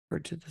Or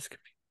to this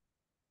community.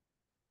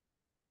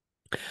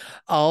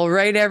 All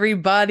right,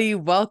 everybody.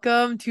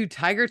 Welcome to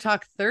Tiger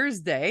Talk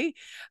Thursday.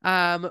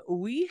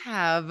 We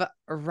have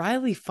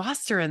Rylee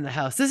Foster in the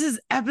house. This is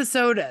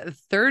episode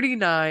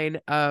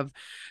 39 of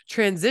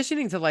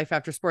transitioning to life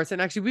after sports.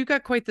 And actually, we've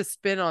got quite the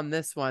spin on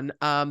this one.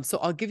 So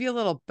I'll give you a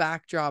little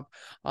backdrop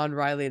on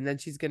Rylee, and then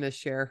she's going to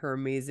share her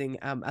amazing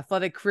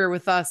athletic career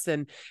with us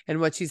and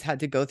what she's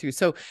had to go through.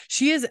 So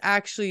she is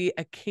actually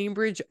a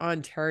Cambridge,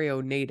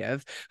 Ontario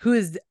native who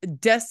is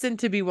destined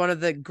to be one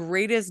of the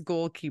greatest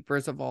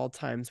goalkeepers of all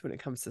times when it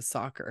comes to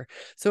soccer.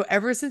 So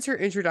ever since her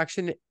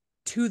introduction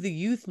to the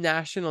youth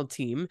national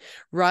team,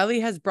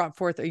 Rylee has brought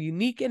forth a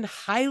unique and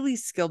highly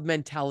skilled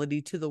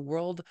mentality to the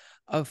world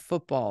of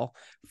football.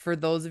 For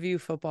those of you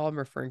football, I'm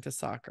referring to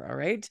soccer. All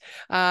right.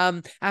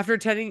 After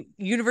attending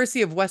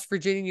University of West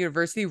Virginia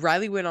University,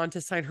 Rylee went on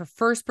to sign her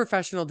first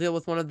professional deal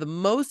with one of the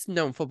most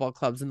known football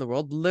clubs in the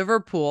world,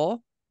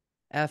 Liverpool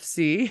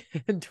FC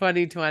in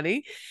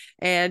 2020.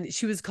 And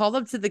she was called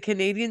up to the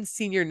Canadian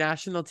senior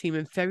national team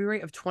in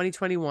February of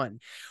 2021,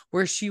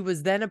 where she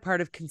was then a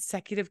part of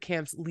consecutive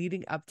camps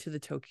leading up to the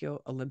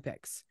Tokyo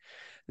Olympics.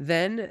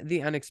 Then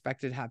the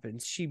unexpected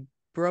happens. She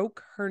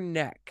broke her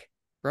neck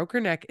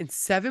in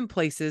 7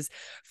 places,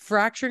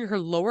 fracturing her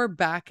lower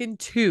back in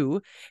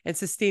 2 and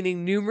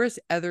sustaining numerous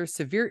other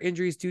severe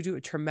injuries due to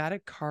a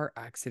traumatic car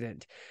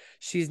accident.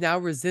 She's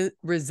now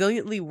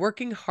resiliently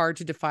working hard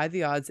to defy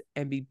the odds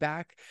and be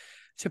back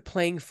to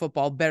playing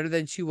football better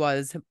than she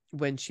was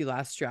when she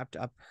last strapped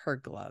up her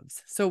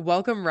gloves. So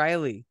welcome,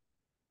 Rylee.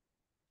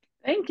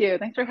 Thank you.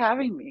 Thanks for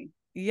having me.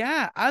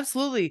 Yeah,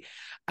 absolutely.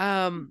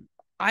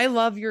 I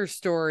love your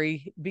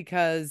story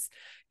because,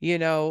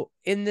 in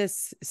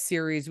this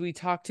series, we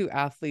talk to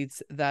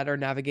athletes that are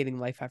navigating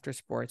life after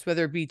sports,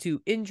 whether it be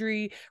to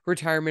injury,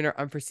 retirement, or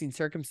unforeseen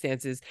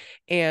circumstances.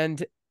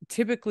 And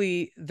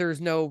typically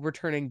there's no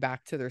returning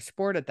back to their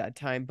sport at that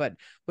time. But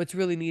what's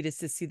really neat is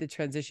to see the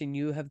transition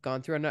you have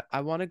gone through. And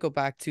I want to go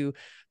back to,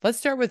 let's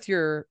start with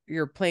your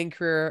playing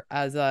career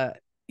as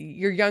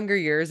your younger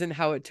years and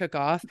how it took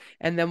off,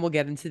 and then we'll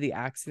get into the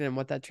accident and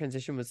what that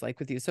transition was like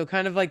with you. So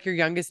kind of like your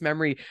youngest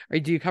memory, or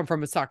do you come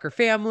from a soccer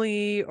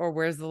family, or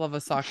where's the love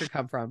of soccer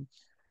come from?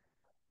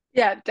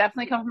 Yeah,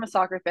 definitely come from a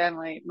soccer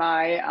family.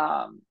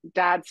 My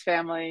dad's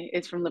family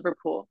is from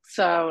Liverpool.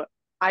 So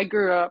I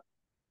grew up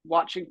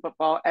watching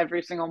football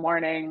every single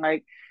morning.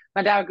 Like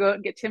my dad would go out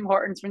and get Tim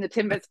Hortons, bring the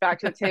Timbits back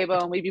to the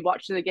table, and we'd be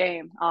watching the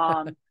game.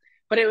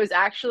 But it was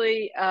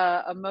actually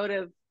a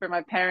motive for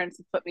my parents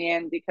to put me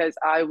in because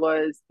I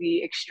was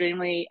the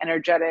extremely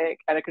energetic,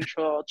 out of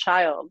control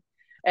child,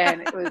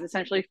 and it was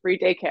essentially free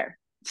daycare.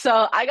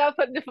 So I got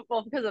put into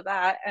football because of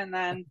that, and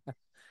then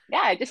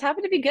yeah, I just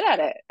happened to be good at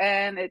it,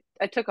 and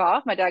I took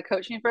off. My dad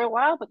coached me for a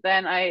while, but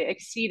then I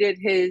exceeded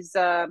his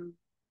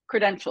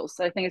credentials.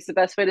 I think it's the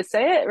best way to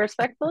say it,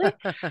 respectfully.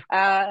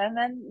 And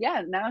then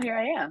yeah, now here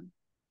I am.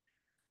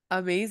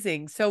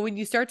 Amazing. So when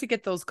you start to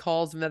get those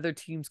calls and other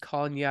teams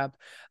calling you up,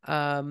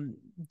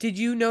 did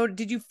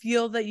you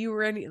feel that you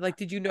were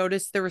did you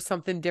notice there was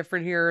something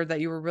different here,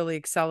 that you were really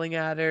excelling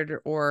at it,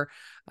 or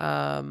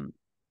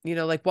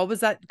like what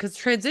was that? Because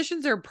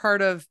transitions are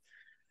part of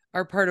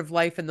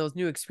life and those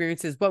new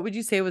experiences. What would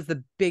you say was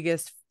the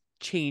biggest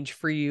change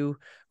for you,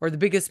 or the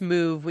biggest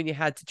move when you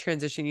had to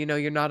transition?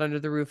 You're not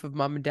under the roof of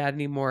mom and dad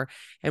anymore.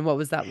 And what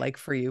was that like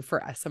for you,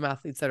 for some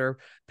athletes that are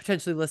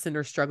potentially listening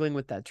or struggling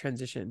with that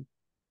transition?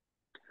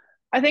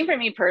 I think for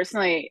me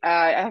personally,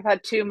 I've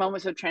had two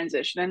moments of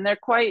transition, and they're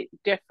quite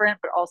different,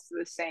 but also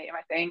the same.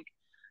 I think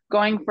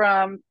going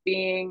from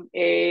being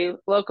a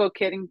local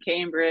kid in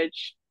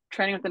Cambridge,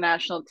 training with the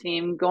national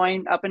team,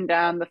 going up and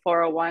down the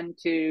 401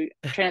 to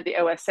train at the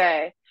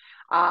OSA,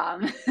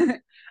 and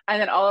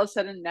then all of a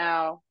sudden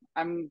now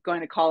I'm going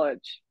to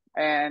college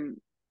and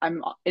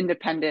I'm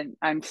independent.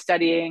 I'm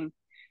studying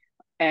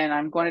and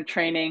I'm going to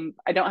training.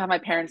 I don't have my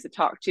parents to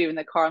talk to in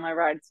the car on my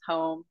rides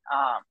home.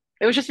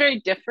 It was just very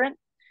different.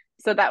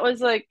 So that was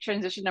like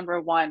transition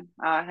number one.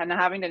 And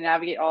having to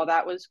navigate all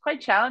that was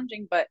quite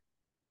challenging, but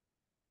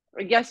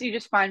I guess you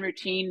just find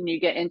routine and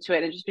you get into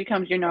it. It just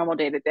becomes your normal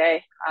day to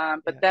day.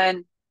 But Yeah.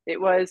 then it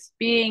was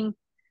being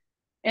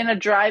in a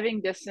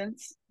driving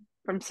distance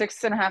from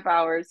 6.5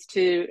 hours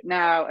to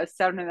now a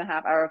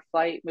 7.5 hour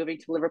flight moving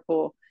to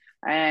Liverpool.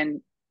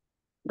 And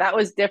that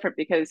was different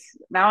because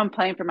now I'm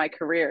playing for my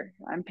career.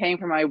 I'm paying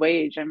for my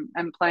wage.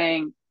 I'm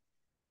playing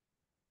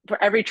for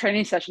every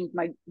training session,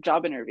 my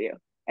job interview.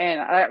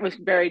 And that was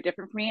very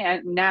different for me.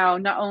 And now,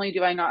 not only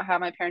do I not have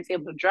my parents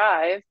able to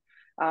drive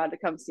to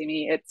come see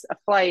me, it's a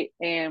flight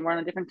and we're on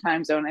a different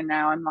time zone. And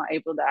now I'm not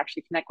able to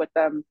actually connect with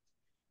them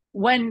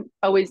when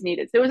always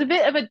needed. So it was a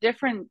bit of a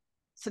different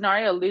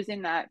scenario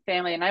losing that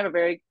family. And I have a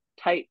very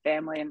tight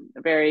family and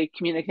a very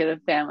communicative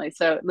family.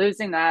 So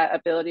losing that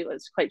ability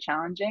was quite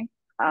challenging.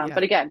 Yeah.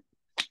 But again,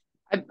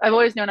 I've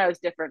always known I was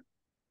different.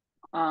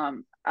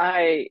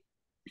 I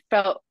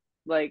felt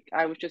like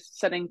I was just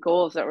setting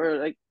goals that were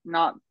like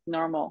not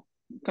normal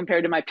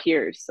compared to my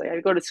peers. Like I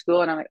go to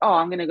school and I'm like, oh,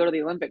 I'm gonna go to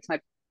the Olympics. My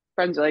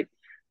friends are like,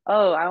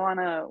 oh, I want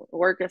to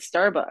work at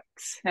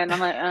Starbucks, and I'm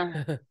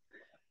like,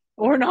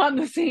 we're not on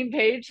the same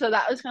page. So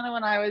that was kind of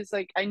when I was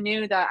like, I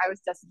knew that I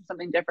was destined for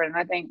something different.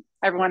 And I think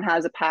everyone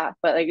has a path,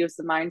 but like it was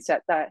the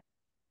mindset that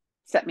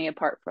set me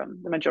apart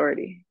from the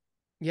majority.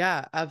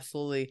 Yeah,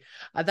 absolutely.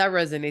 That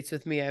resonates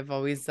with me. I've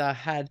always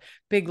had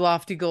big,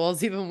 lofty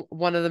goals. Even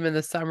one of them in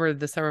the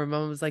summer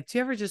mom was like, "Do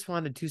you ever just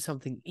want to do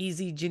something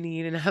easy,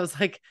 Janine?" And I was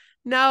like,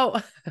 "No."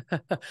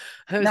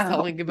 I was No.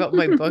 telling about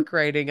my book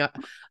writing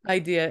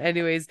idea.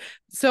 Anyways,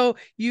 so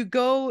you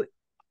go.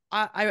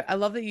 I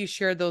love that you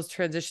shared those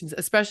transitions,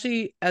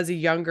 especially as a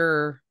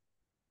younger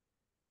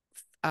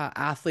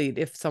athlete,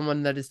 if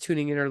someone that is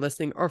tuning in or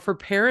listening, or for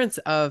parents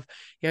of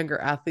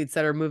younger athletes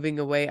that are moving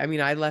away. I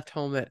mean, I left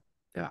home at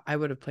I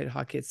would have played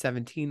hockey at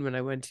 17 when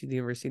I went to the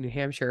University of New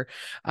Hampshire.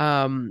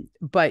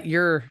 But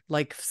you're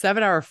like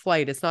 7 hour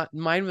flight. It's not,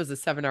 mine was a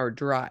 7 hour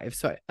drive.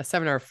 So a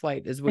 7 hour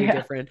flight is way Yeah.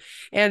 different.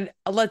 And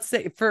let's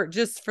say for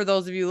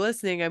those of you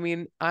listening, I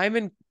mean, I'm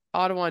in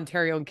Ottawa,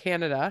 Ontario in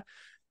Canada.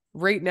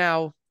 Right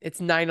now it's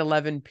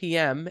 9:11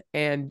 p.m.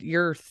 and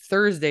you're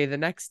Thursday the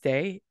next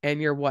day and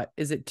you're what?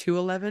 Is it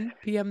 2:11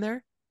 p.m.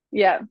 there?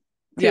 Yeah.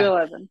 Yeah.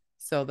 211.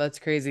 So that's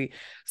crazy.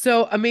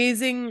 So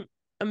amazing,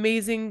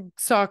 amazing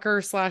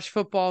soccer slash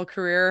football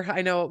career.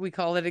 I know what we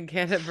call it in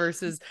Canada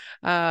versus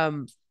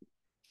um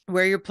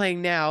where you're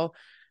playing now.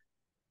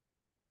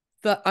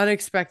 The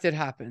unexpected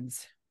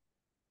happens.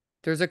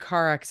 There's a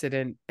car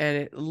accident and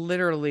it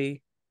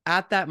literally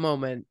at that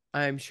moment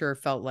I'm sure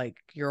felt like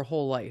your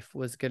whole life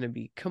was going to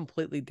be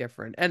completely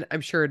different, and I'm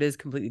sure it is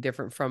completely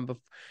different from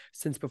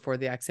since before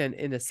the accident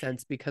in a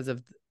sense because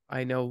of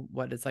I know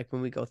what it's like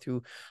when we go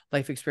through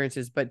life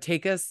experiences. But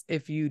take us,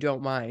 if you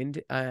don't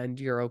mind and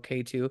you're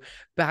okay to,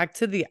 back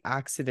to the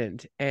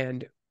accident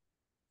and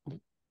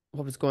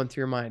what was going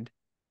through your mind.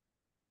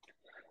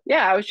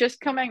 Yeah, I was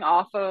just coming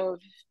off of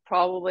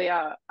probably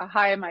a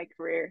high in my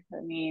career.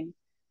 I mean,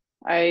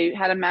 I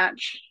had a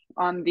match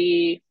on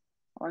I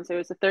want to say it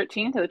was the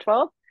 13th or the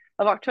 12th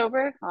of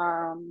October.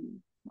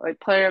 Like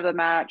player of the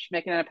match,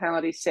 making a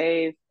penalty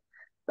save.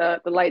 The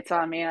lights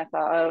on me, and I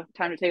thought, oh,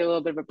 time to take a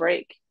little bit of a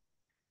break.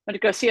 Went to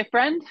go see a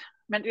friend.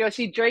 Meant to go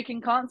see Drake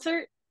in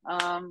concert.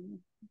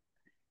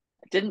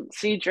 Didn't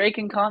see Drake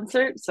in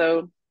concert,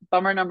 so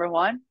bummer number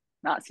one,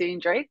 not seeing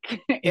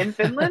Drake in Yeah,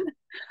 Finland.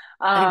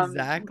 But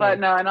exactly.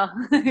 no,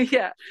 and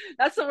yeah,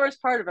 that's the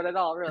worst part of it at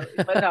all, really.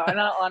 But no, in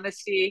all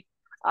honesty,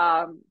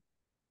 um,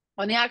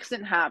 when the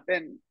accident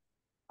happened,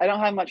 I don't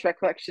have much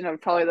recollection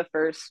of probably the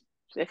first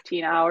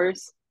 15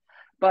 hours,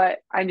 but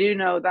I do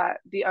know that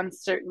the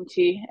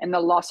uncertainty and the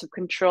loss of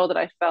control that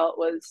I felt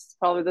was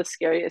probably the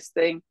scariest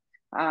thing.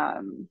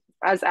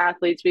 As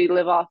athletes, we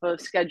live off of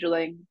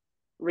scheduling,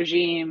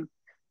 regime,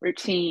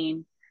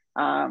 routine.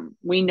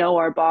 We know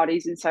our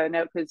bodies inside and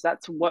out because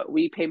that's what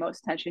we pay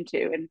most attention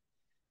to. And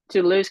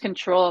to lose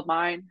control of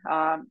mine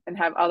and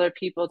have other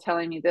people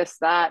telling me this,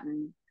 that,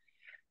 and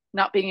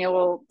not being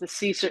able to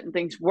see certain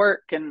things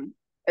work, and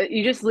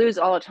you just lose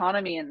all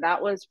autonomy, and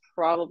that was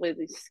probably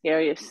the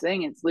scariest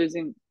thing. It's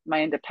losing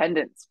my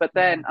independence, but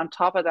Yeah. then on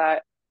top of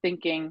that,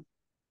 thinking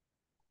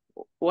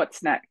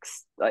what's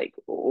next, like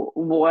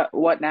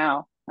what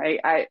now.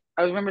 I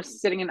remember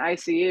sitting in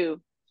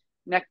ICU,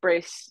 neck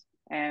brace,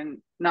 and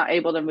not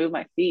able to move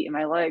my feet and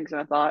my legs,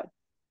 and I thought,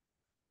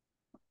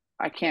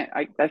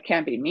 that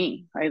can't be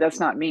me. Like that's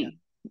not Yeah. me.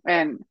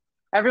 And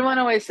everyone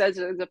always says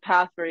there's a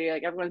path for you,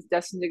 like everyone's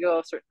destined to go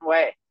a certain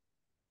way,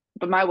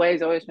 but my way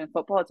has always been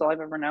football. It's all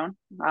I've ever known.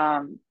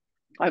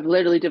 I've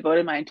literally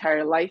devoted my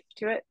entire life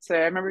to it. So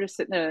I remember just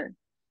sitting there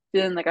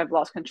feeling like I've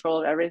lost control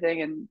of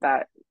everything, and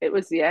that it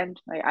was the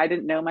end. Like I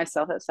didn't know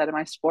myself outside of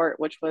my sport,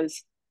 which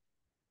was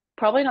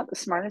probably not the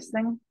smartest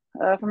thing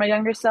for my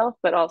younger self,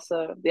 but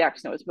also the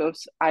accident was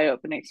most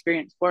eye-opening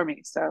experience for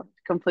me. So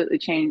completely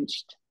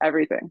changed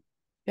everything.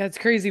 Yeah, it's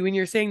crazy when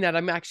you're saying that.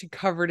 I'm actually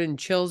covered in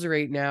chills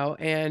right now.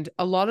 And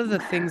a lot of the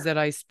things that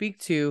I speak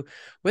to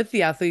with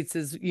the athletes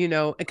is,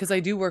 because I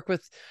do work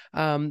with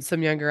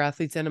some younger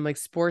athletes, and I'm like,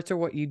 sports are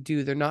what you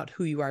do. They're not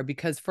who you are.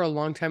 Because for a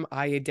long time,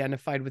 I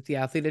identified with the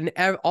athlete,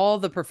 and all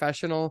the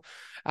professional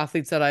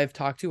athletes that I've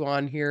talked to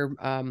on here,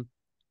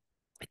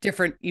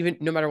 different, even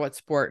no matter what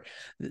sport,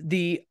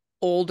 the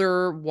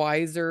older,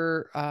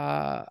 wiser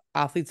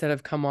athletes that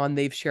have come on,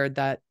 they've shared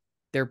that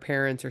their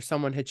parents or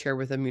someone had shared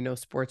with them,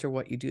 sports are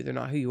what you do, they're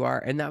not who you are.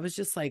 And that was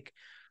just like,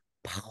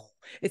 wow.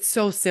 It's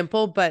so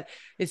simple, but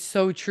it's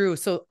so true.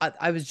 So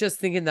I was just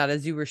thinking that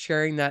as you were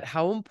sharing that,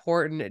 how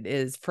important it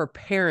is for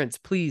parents,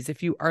 please,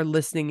 if you are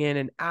listening in,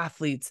 and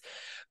athletes,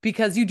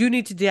 because you do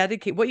need to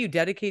dedicate what you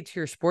dedicate to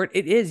your sport.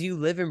 It is, you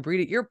live and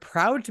breathe it. You're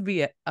proud to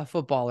be a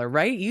footballer,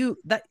 right?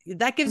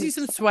 That gives you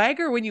some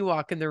swagger when you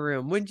walk in the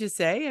room, wouldn't you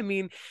say? I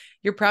mean,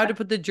 you're proud to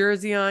put the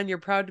jersey on. You're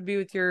proud to be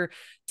with your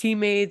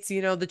teammates,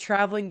 the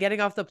traveling, getting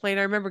off the plane.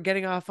 I remember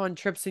getting off on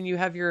trips and you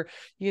have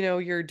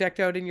you're decked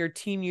out in your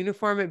team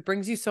uniform. It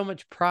brings you so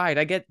much pride.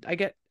 I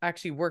get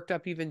actually worked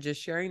up even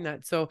just sharing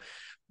that. So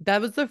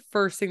that was the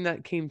first thing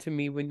that came to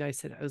me when I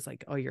said, I was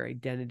like, oh, your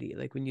identity,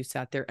 like when you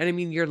sat there. And I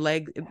mean, your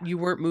leg, you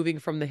weren't moving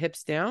from the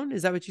hips down.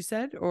 Is that what you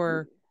said?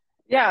 Or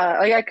Yeah,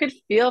 like I could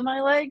feel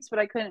my legs, but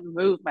I couldn't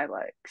move my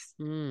legs.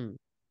 mm,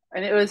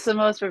 And it was the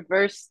most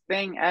reverse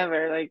thing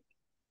ever. Like,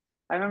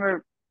 I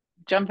remember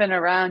jumping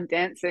around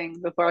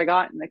dancing before I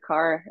got in the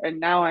car, and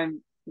now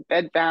I'm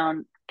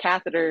bedbound,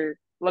 catheter,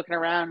 looking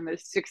around, and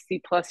there's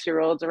 60 plus year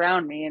olds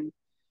around me. And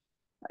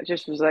I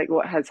just was like,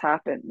 what has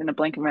happened in a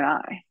blink of an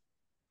eye?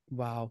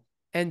 Wow.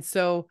 And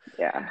so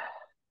Yeah.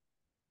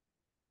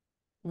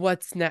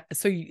 what's next?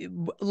 So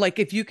like,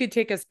 if you could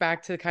take us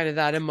back to kind of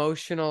that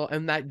emotional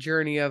and that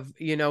journey of,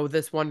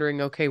 this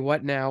wondering, okay,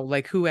 what now?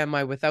 Like, who am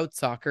I without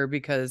soccer?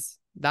 Because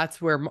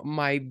that's where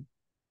my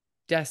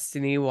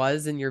destiny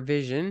was in your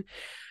vision.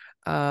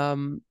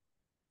 Um,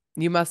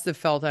 you must have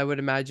felt, I would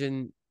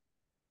imagine,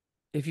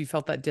 if you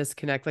felt that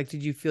disconnect, like,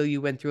 did you feel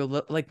you went through a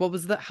little, like, what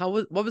was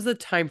the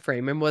time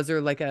frame? And was there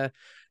like a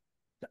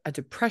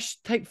depression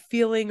type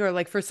feeling, or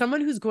like for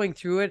someone who's going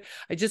through it,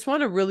 I just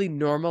want to really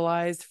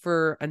normalize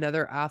for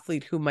another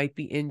athlete who might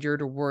be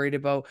injured or worried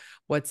about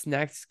what's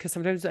next. Cause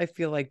sometimes I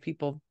feel like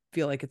people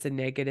feel like it's a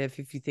negative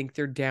if you think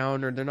they're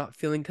down or they're not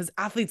feeling, because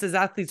as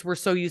athletes, we're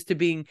so used to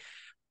being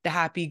the Yeah.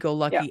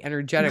 happy-go-lucky,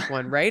 energetic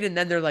one, right? And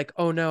then they're like,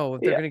 oh no,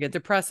 they're Yeah. going to get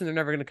depressed and they're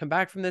never going to come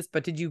back from this.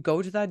 But did you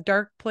go to that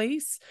dark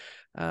place?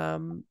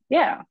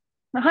 Yeah.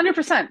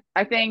 100%.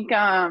 I think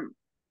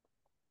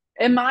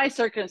in my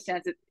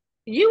circumstances,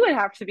 you would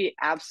have to be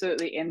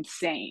absolutely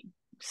insane,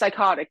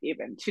 psychotic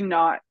even, to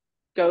not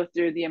go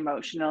through the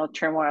emotional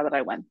turmoil that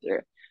I went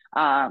through.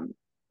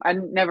 I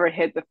never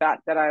hid the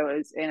fact that I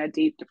was in a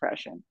deep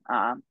depression.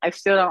 I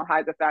still don't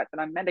hide the fact that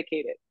I'm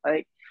medicated.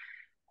 Like,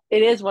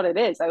 it is what it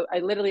is. I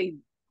literally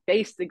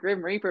faced the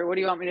Grim Reaper. What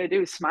do you want me to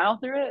do? Smile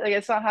through it? Like,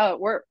 it's not how it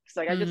works.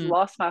 Like, I just mm-hmm.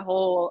 lost my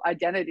whole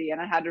identity and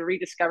I had to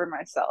rediscover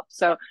myself.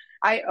 So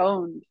I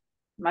owned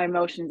my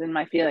emotions and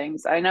my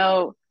feelings. I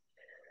know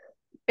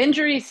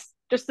injuries,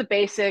 just the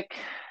basic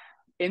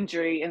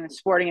injury in the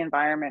sporting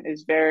environment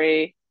is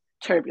very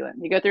turbulent.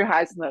 You go through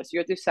highs and lows,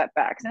 you go through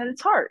setbacks, and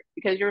it's hard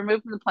because you're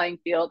removed from the playing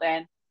field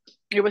and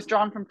you're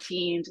withdrawn from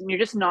teams and you're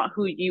just not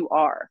who you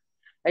are.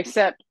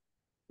 Except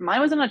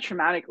mine was on a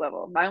traumatic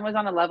level. Mine was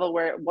on a level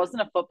where it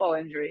wasn't a football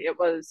injury, it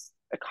was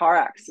a car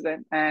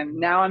accident. And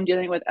now I'm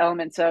dealing with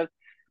elements of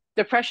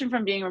depression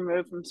from being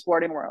removed from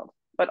sporting world,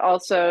 but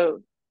also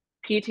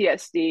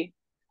PTSD,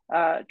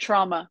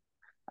 trauma,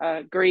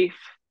 grief,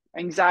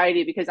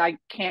 anxiety because I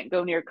can't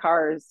go near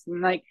cars.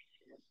 And like,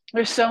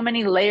 there's so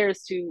many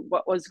layers to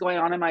what was going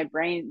on in my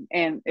brain,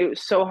 and it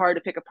was so hard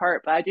to pick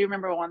apart. But I do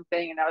remember one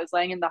thing, and I was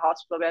laying in the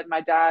hospital bed.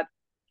 My dad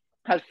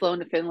had flown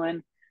to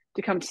Finland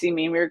to come see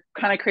me. And we were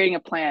kind of creating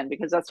a plan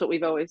because that's what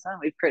we've always done.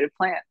 We've created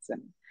plans,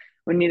 and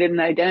we needed an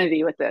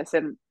identity with this.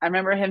 And I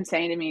remember him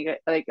saying to me,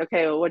 like,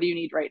 okay, well, what do you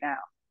need right now?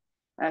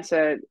 And I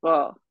said,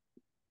 well,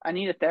 I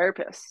need a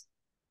therapist.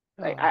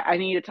 Like, Oh, I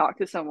need to talk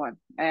to someone.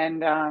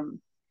 And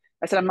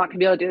I said, I'm not gonna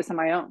be able to do this on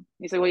my own.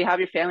 He's like, well, you have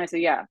your family. I said,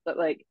 yeah, but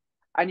like,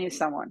 I need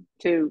someone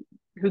to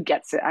who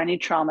gets it. I need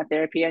trauma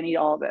therapy. I need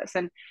all this.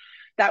 And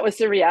that was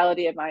the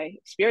reality of my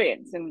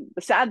experience. And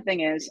the sad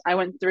thing is, I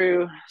went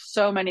through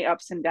so many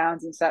ups and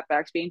downs and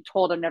setbacks, being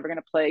told I'm never going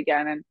to play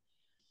again, and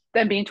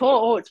then being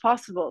told, oh, it's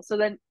possible. So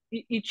then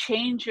you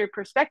change your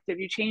perspective,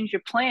 you change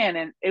your plan.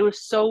 And it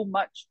was so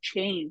much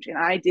change. And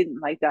I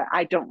didn't like that.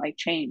 I don't like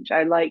change.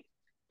 I like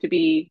to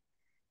be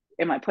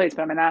in my place,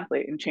 but I'm an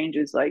athlete and change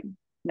is like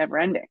never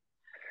ending.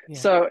 yeah.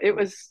 So it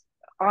was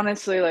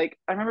honestly like,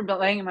 I remember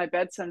laying in my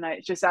bed some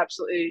nights just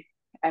absolutely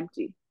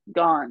empty,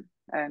 gone.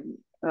 And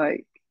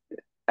like,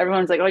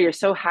 everyone's like, oh, you're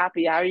so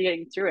happy. How are you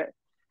getting through it?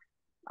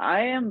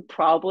 I am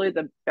probably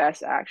the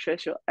best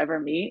actress you'll ever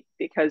meet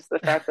because the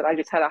fact that I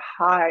just had to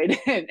hide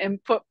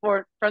and put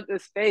forth front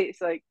this face.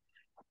 Like,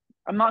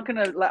 I'm not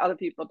going to let other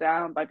people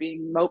down by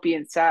being mopey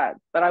and sad,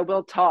 but I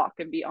will talk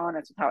and be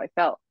honest with how I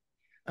felt.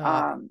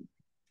 Uh, Um,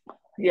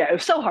 yeah, it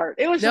was so hard.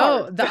 It was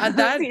hard. no, That's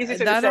the easiest way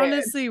to that say it.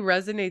 honestly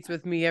resonates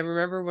with me. I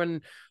remember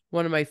when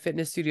one of my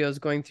fitness studios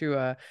going through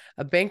a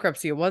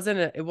bankruptcy. I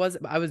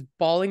was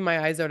bawling my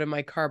eyes out in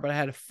my car, but I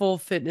had a full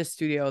fitness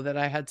studio that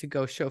I had to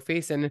go show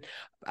face in. And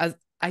as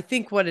I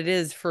think what it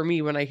is for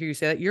me when I hear you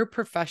say that, you're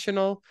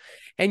professional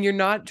and you're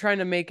not trying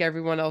to make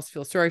everyone else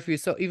feel sorry for you.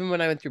 So even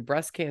when I went through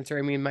breast cancer,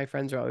 I mean, my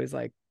friends are always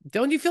like,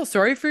 don't you feel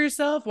sorry for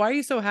yourself? Why are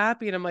you so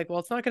happy? And I'm like, well,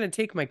 it's not going to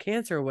take my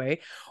cancer away.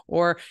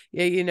 Or, but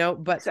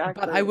I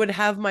Exactly. would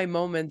have my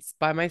moments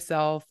by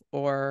myself,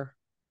 or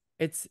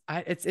it's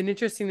an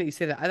interesting that you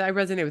say that. I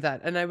resonate with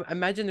that. And I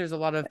imagine there's a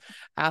lot of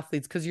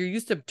athletes because you're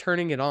used to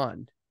turning it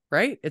on,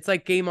 right? It's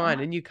like game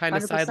on and you kind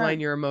of sideline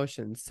 100%. your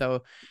emotions.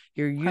 So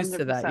you're used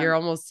to that. 100%.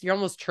 You're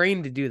almost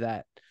trained to do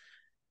that.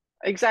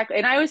 Exactly.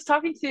 And I was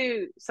talking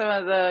to some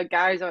of the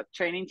guys out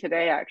training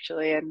today,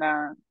 actually, and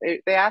they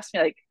asked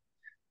me, like,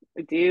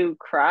 do you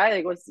cry?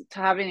 Like, what's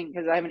having,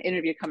 because I have an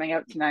interview coming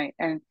out tonight.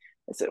 And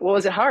I said, well,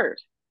 was it hard?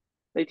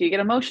 Like, do you get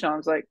emotional? I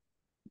was like,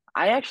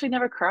 I actually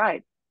never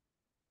cried.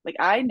 Like,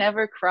 I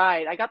never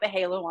cried. I got the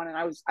Halo on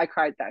and I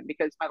cried then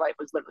because my life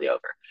was literally over.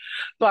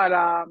 But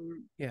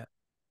Yeah.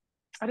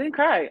 I didn't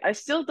cry. I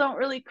still don't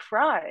really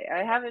cry.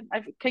 I haven't,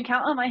 I can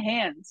count on my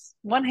hands,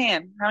 one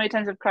hand, how many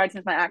times I've cried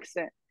since my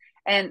accident.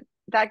 And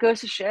that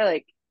goes to share,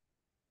 like,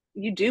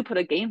 you do put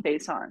a game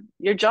face on.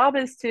 Your job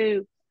is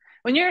to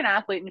when you're an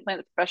athlete and you play at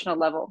the professional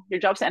level, your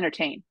job's to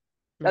entertain.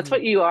 That's Hmm.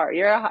 what you are.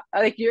 You're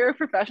a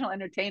professional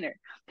entertainer.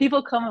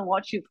 People come and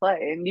watch you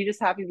play, and you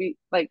just have to be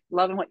like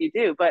loving what you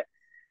do. But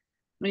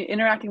when you're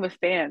interacting with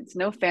fans,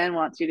 no fan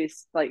wants you to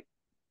like.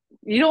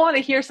 You don't want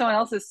to hear someone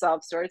else's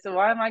sob story. So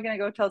why am I going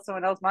to go tell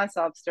someone else my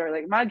sob story?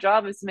 Like my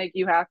job is to make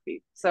you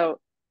happy. So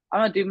I'm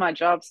gonna do my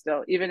job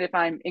still, even if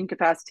I'm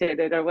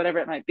incapacitated or whatever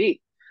it might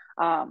be.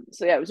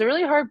 So yeah, it was a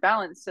really hard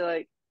balance to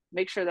like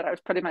make sure that I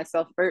was putting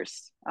myself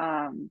first,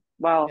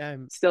 while Yeah.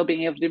 still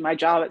being able to do my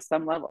job at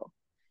some level.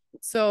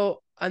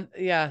 So,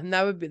 yeah, and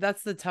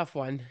that's the tough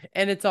one.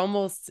 And it's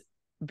almost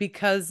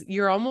because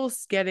you're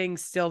almost getting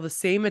still the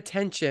same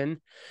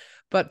attention,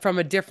 but from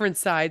a different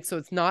side. So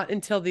it's not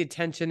until the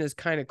attention is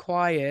kind of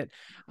quiet,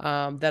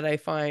 that I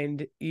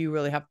find you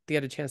really have to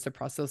get a chance to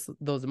process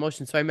those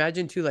emotions. So I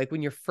imagine too, like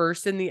when you're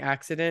first in the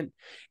accident,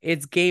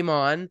 it's game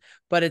on,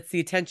 but it's the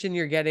attention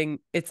you're getting.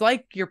 It's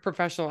like you're a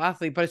professional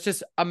athlete, but it's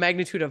just a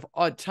magnitude of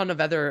a ton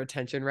of other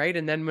attention, right?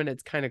 And then when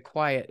it's kind of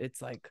quiet,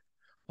 it's like,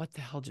 what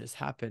the hell just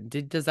happened?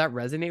 Does that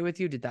resonate with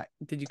you? Did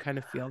you kind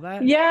of feel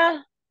that?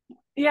 Yeah,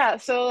 yeah.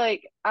 So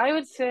like I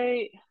would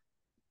say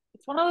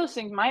it's one of those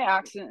things. My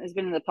accident has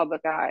been in the public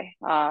eye,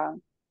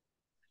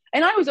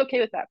 and I was okay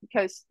with that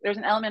because there's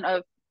an element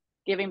of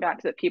giving back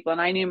to the people,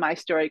 and I knew my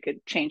story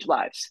could change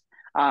lives.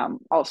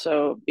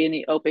 Also, being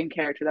the open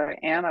character that I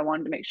am, I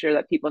wanted to make sure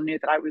that people knew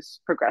that I was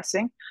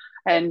progressing,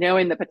 and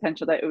knowing the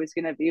potential that it was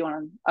going to be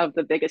one of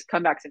the biggest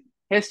comebacks in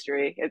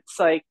history. It's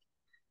like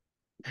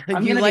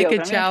I'm You going to be like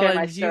a open. I'm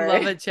going to share my challenge. You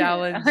love story. a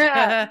challenge.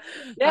 yeah,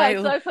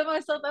 yeah. So I I put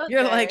myself out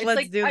You're there. like, It's let's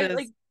like do I this.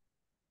 like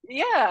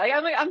yeah.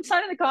 I'm like I'm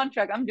signing the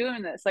contract. I'm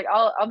doing this. Like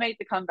I'll make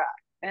the comeback.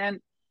 And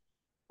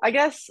I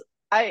guess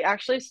I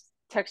actually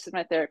texted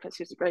my therapist.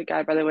 He's a great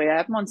guy, by the way. I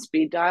have him on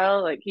speed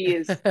dial. Like he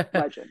is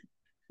legend.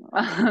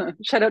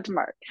 Shout out to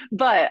Mark.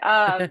 But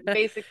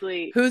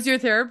basically, Who's your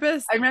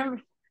therapist? I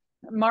remember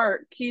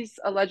Mark. He's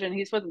a legend.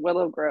 He's with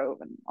Willow Grove,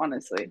 and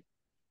honestly,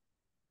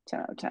 10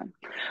 out of 10. Nice.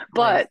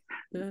 But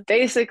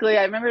basically,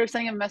 I remember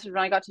sending him a message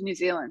when I got to New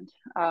Zealand,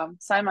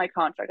 signed my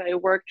contract. I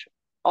worked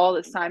all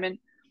this time, and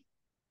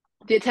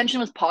the attention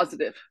was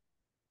positive.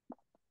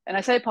 And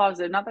I say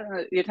positive, not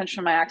that the attention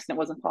from my accident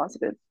wasn't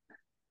positive,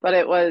 but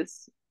it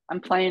was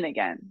I'm playing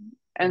again.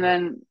 And Yeah.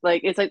 then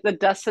like it's like the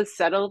dust has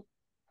settled,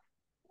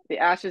 the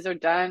ashes are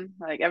done,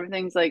 like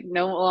everything's like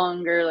no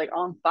longer like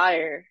on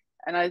fire.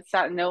 And I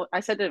said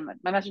to him,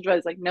 my message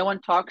was like no one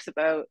talks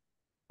about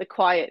the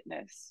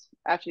quietness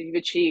after you've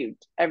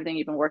achieved everything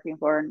you've been working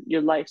for and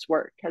your life's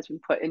work has been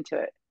put into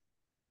it.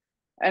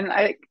 And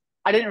I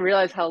didn't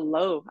realize how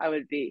low I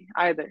would be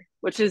either,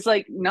 which is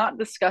like not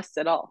discussed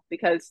at all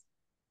because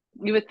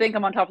you would think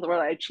I'm on top of the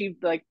world. I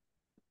achieved like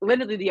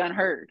literally the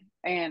unheard,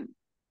 and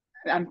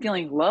I'm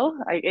feeling low.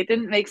 It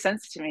didn't make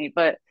sense to me,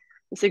 but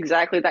it's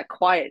exactly that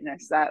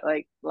quietness, that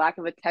like lack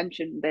of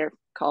attention. There,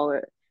 call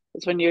it.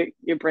 It's when your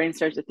brain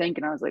starts to think,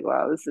 and I was like,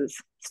 wow, it's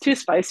too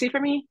spicy for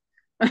me.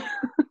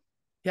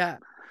 Yeah.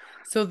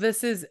 So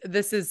this is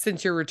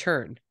since your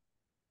return.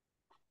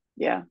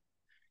 Yeah,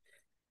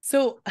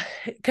 So,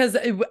 because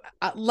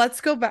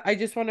let's go back.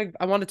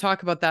 I want to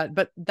talk about that,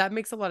 but that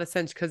makes a lot of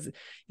sense because,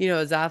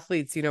 as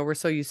athletes, we're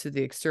so used to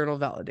the external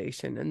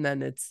validation, and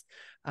then it's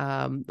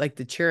like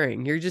the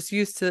cheering. You're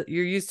used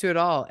to it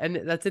all.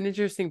 And that's an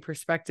interesting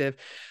perspective.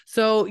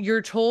 So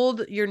you're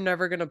told you're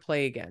never going to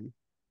play again.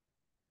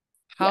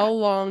 yeah. How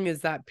long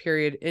is that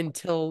period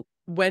until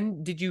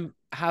when did you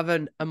have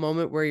a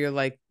moment where you're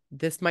like,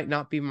 this might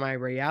not be my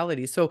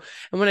reality? So,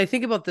 and when I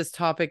think about this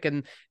topic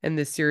and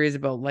this series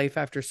about life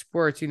after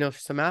sports, for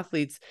some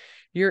athletes,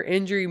 your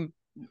injury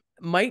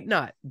might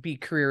not be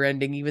career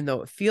ending, even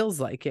though it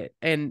feels like it.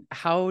 And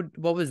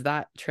what was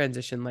that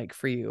transition like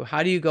for you?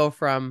 How do you go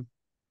from,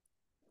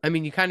 I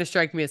mean, you kind of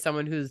strike me as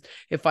someone who's,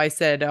 if I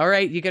said, all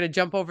right, you got to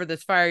jump over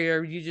this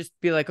fire, you just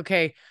be like,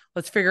 okay,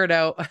 let's figure it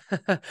out.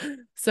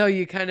 So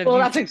you kind of, Well,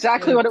 you that's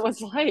exactly shift. what it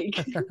was like.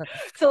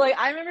 So like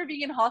I remember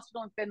being in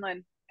hospital in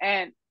Finland,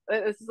 and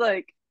this is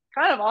like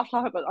kind of off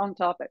topic but on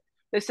topic.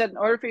 They said in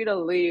order for you to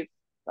leave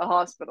the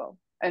hospital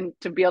and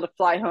to be able to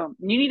fly home,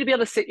 you need to be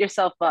able to sit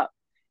yourself up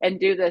and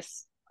do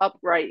this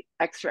upright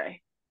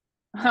X-ray.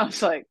 I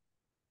was like,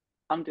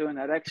 I'm doing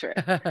that X-ray.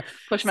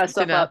 Push Such an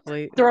myself up,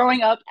 athlete.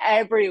 throwing up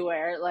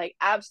everywhere, like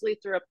absolutely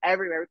threw up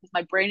everywhere because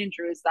my brain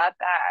injury was that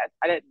bad.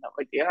 I didn't know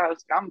idea.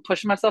 I'm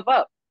pushing myself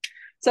up.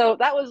 So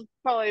that was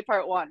probably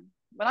part one.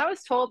 When I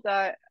was told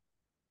that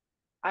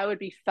I would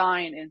be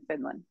fine in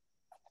Finland,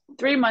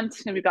 3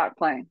 months gonna be back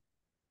playing.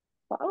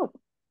 Oh,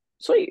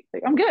 sweet.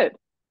 Like I'm good.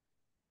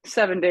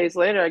 7 days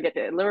later, I get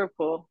to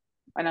Liverpool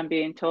and I'm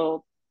being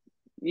told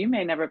you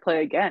may never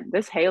play again.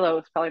 This halo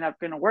is probably not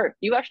going to work.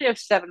 You actually have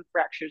 7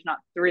 fractures, not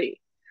three,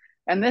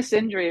 and this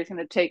injury is going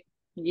to take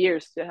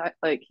years to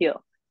like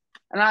heal.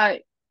 And I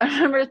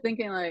remember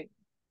thinking like,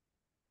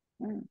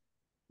 hmm,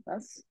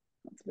 that's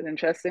been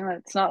interesting.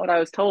 That's not what I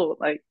was told.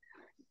 Like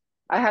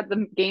I had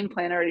the game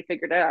plan already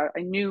figured out.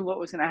 I knew what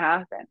was going to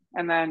happen,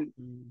 and then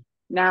Mm.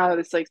 now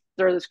it's like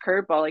throw this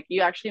curveball. Like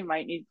you actually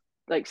might need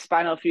like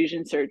spinal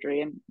fusion surgery,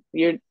 and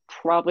you're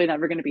probably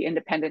never going to be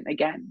independent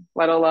again,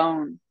 let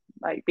alone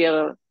like be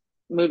able to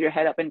move your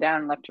head up and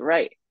down, left to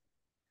right.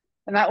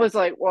 And that was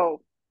like,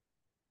 whoa,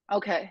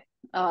 okay,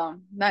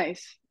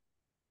 nice.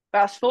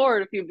 Fast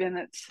forward a few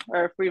minutes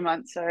or a few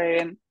months, sorry,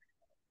 and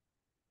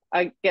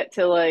I get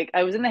to like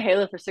I was in the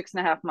halo for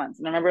 6.5 months,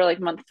 and I remember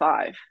like month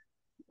 5,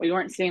 we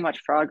weren't seeing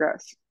much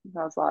progress.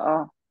 I was like,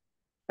 oh,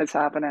 it's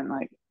happening.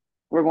 Like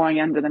we're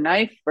going under the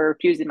knife, we're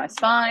fusing my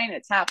spine,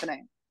 it's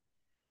happening.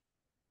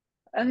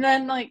 And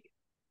then like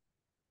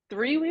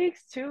 3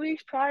 weeks, 2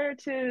 weeks prior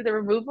to the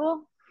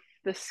removal,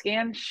 the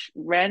scan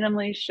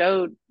randomly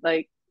showed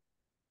like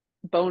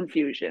bone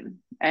fusion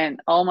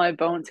and all my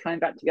bones coming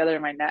back together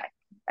in my neck.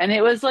 And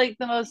it was like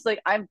the most like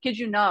I kid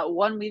you not,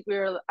 1 week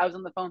I was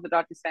on the phone with the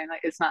doctor saying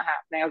like it's not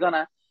happening. I was on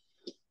a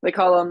they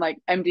call them like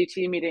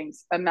MDT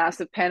meetings, a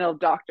massive panel of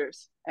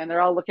doctors, and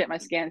they're all looking at my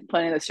scans,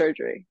 planning the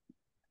surgery.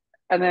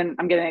 And then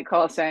I'm getting a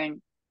call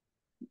saying,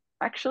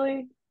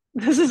 actually,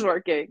 this is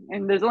working.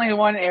 And there's only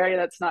one area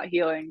that's not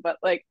healing, but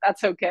like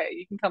that's okay.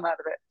 You can come out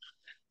of it.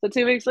 So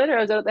 2 weeks later,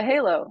 I was out at the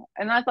Halo,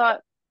 and I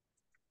thought,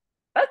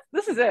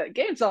 this is it.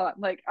 Game's on.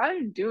 Like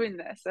I'm doing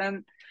this,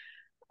 and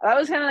that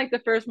was kind of like the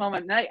first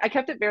moment. And I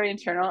kept it very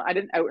internal. I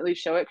didn't outwardly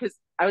show it because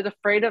I was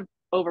afraid of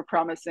over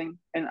promising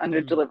and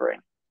under delivering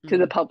to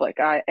the public,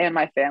 and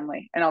my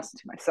family, and also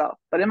to myself.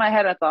 But in my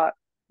head, I thought,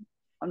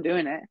 I'm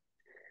doing it.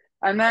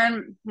 And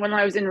then when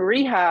I was in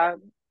rehab,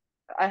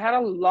 I had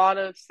a lot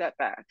of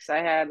setbacks. I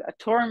had a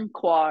torn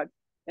quad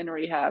in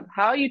rehab.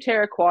 How you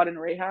tear a quad in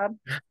rehab?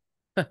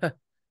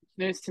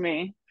 News to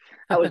me.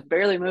 I was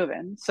barely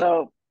moving,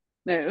 so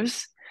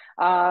news.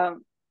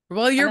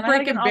 Well, you're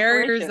breaking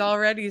barriers operation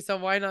already, so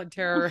why not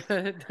tear?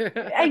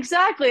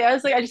 Exactly. I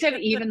was like, I just had to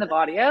even the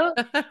body out.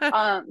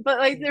 But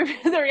like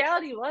the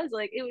reality was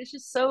like it was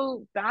just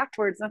so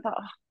backwards. And I thought,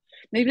 oh,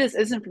 maybe this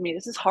isn't for me.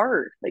 This is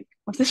hard. Like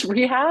this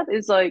rehab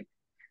is like,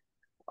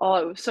 oh,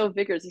 it was so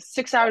vigorous. It's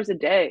 6 hours a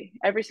day,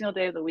 every single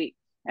day of the week.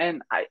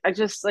 And I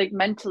just like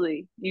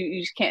mentally,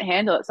 you just can't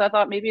handle it. So I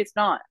thought maybe it's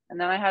not. And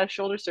then I had a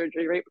shoulder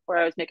surgery right before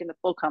I was making the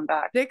full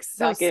comeback. Six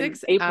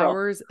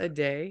hours a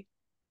day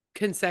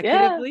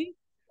consecutively?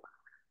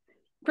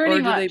 Yeah,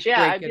 pretty much.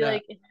 Yeah. I'd be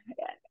like,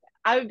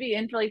 I would be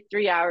in for like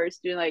 3 hours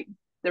doing like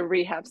the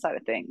rehab side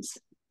of things,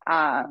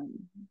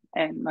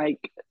 and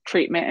like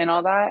treatment and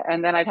all that.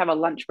 And then I'd have a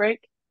lunch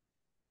break,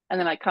 and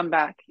then I'd come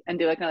back and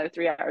do like another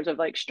 3 hours of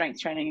like strength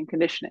training and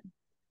conditioning.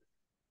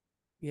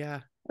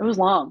 Yeah. It was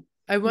long.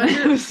 I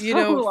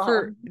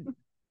wonder,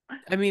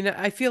 I mean,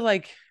 I feel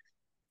like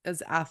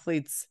as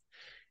athletes,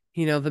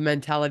 the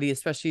mentality,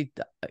 especially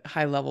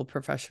high level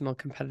professional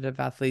competitive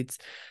athletes,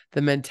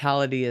 the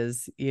mentality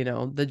is,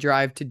 the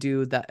drive to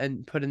do that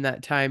and put in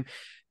that time.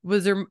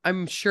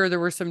 I'm sure there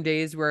were some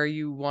days where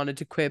you wanted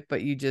to quit,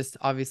 but you just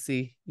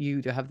obviously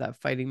you have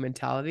that fighting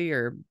mentality,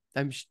 or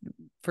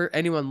for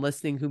anyone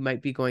listening who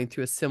might be going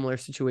through a similar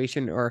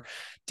situation or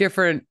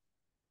different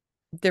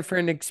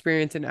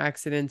experience and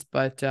accidents,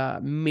 but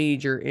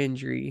major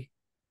injury.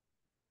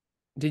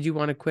 Did you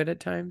want to quit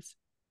at times?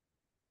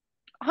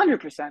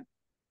 100%.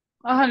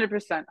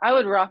 100%. I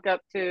would rock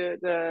up to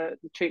the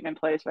treatment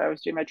place where I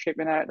was doing my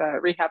treatment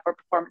at Rehab for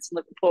Performance in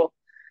Liverpool.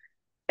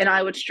 And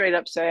I would straight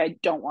up say, I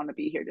don't want to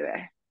be here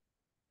today.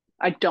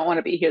 I don't want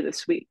to be here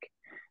this week.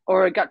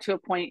 Or it got to a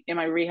point in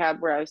my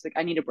rehab where I was like,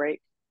 I need a break.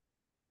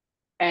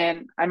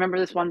 And I remember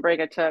this one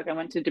break I took. I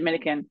went to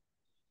Dominican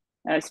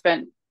and I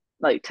spent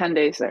like 10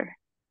 days there.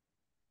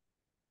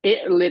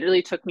 It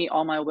literally took me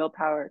all my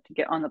willpower to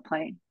get on the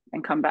plane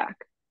and come back.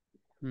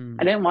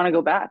 I didn't want to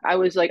go back. I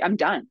was like, I'm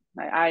done.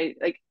 I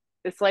like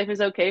this life is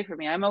okay for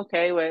me. I'm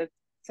okay with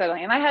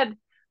settling. And I had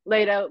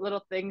laid out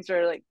little things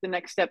or like the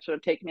next steps would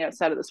have taken me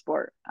outside of the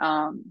sport.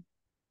 And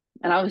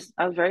I was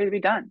ready to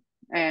be done.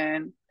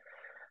 And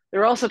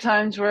there were also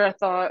times where I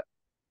thought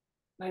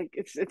like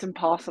it's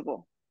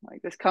impossible.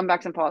 Like this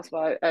comeback's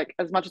impossible. Like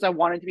as much as I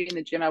wanted to be in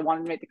the gym, I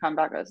wanted to make the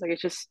comeback. I was like,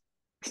 it's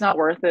not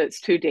worth it.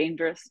 It's too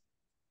dangerous.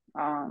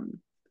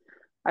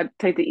 I'd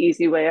take the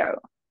easy way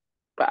out.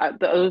 But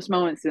those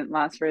moments didn't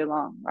last very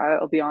long.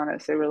 I'll be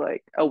honest. They were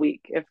like a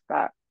week, if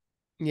that.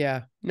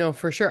 Yeah, no,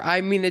 for sure.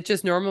 I mean, it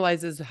just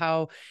normalizes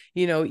how,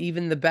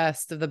 even the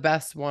best of the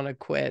best want to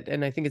quit.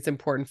 And I think it's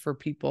important for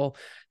people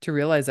to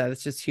realize that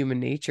it's just human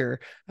nature.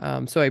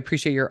 So I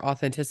appreciate your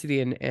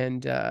authenticity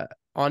and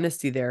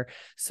honesty there.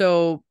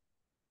 So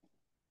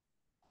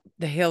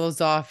the halo's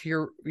off,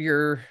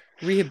 you're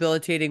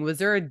rehabilitating. Was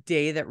there a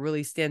day that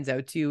really stands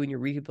out to you in your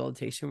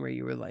rehabilitation where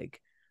you were like,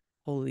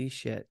 holy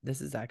shit,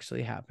 this is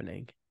actually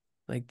happening?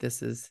 Like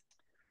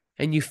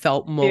and you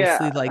felt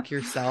mostly like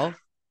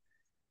yourself?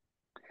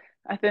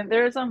 I think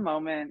there was a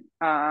moment,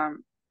 I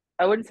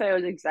wouldn't say I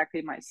was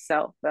exactly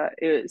myself, but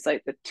it was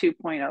like the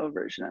 2.0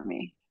 version of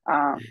me.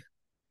 I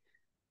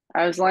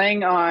was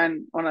laying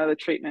on one of the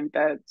treatment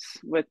beds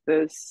with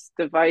this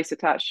device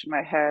attached to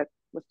my head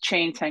with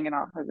chains hanging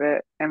off of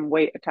it and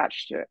weight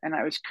attached to it. And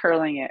I was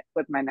curling it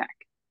with my neck.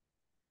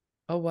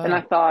 Oh, wow. And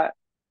I thought,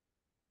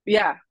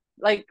 yeah,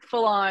 like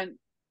full on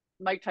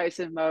Mike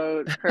Tyson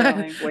mode,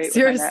 curling weight.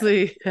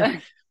 Seriously.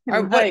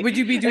 What Like, would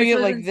you be doing this it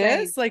was like insane.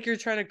 this? Like you're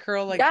trying to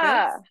curl like this?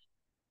 Yeah.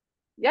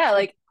 Yeah.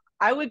 Like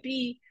I would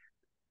be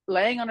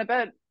laying on a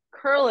bed,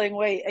 curling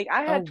weight. Like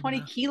I Oh, had 20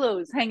 wow.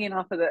 kilos hanging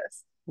off of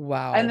this. And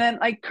Wow. then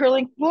like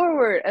curling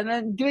forward and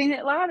then doing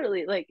it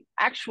laterally, like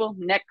actual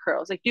neck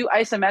curls. Like do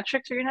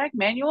isometrics for your neck,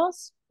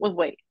 manuals with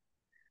weight.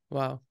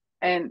 Wow.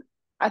 And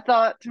I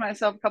thought to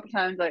myself a couple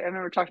times, like I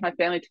remember talking to my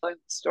family, telling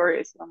the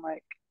stories. And I'm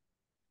like,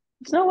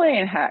 there's no way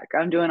in heck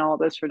I'm doing all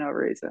this for no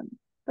reason.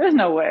 There's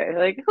no way.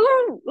 Like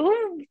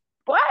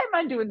why am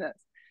I doing this?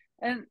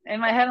 And in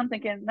my head, I'm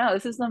thinking, no,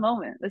 this is the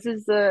moment. This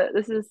is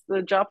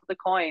the drop of the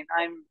coin.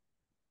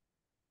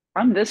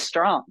 I'm this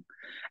strong.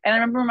 And I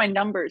remember my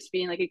numbers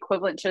being like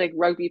equivalent to like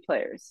rugby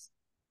players.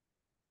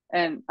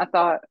 And I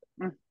thought,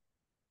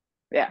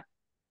 yeah,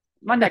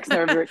 my neck's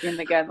never breaking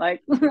again.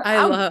 Like I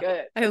I'm love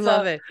good. I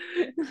love So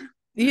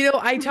it.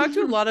 I talk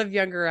to a lot of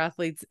younger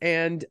athletes,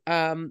 and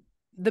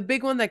the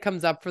big one that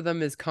comes up for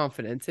them is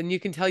confidence. And you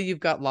can tell you've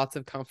got lots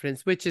of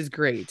confidence, which is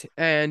great.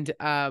 And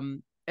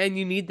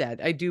you need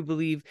that. I do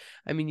believe,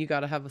 I mean, you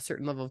got to have a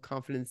certain level of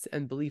confidence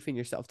and belief in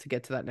yourself to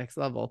get to that next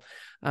level.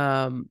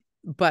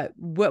 But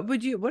what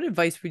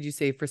advice would you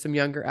say for some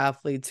younger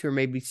athletes who are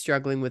maybe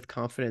struggling with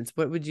confidence?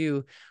 What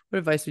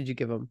advice would you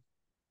give them?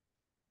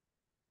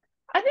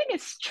 I think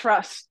it's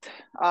trust.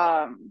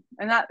 And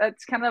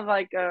that's kind of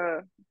like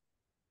a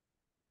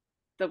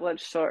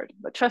double-edged sword,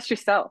 but trust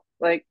yourself.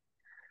 Like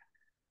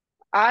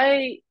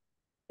I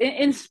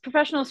in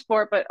professional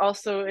sport, but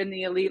also in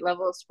the elite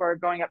level of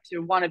sport, going up to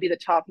want to be the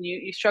top, and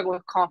you struggle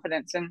with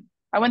confidence. And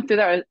I went through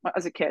that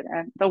as a kid,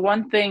 and the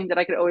one thing that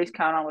I could always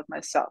count on with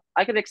myself,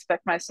 I could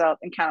expect myself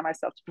and count on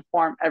myself to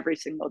perform every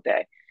single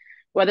day,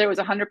 whether it was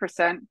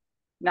 100%,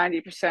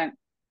 90%,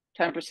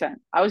 10%.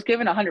 I was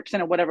given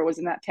 100% of whatever was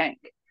in that tank,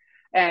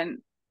 and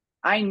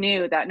I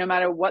knew that no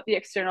matter what the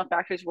external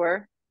factors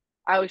were,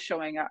 I was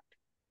showing up.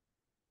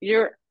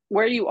 You're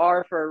where you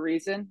are for a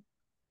reason.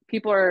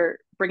 People are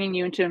bringing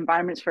you into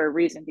environments for a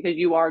reason because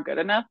you are good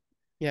enough,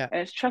 Yeah.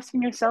 and it's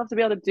trusting yourself to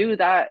be able to do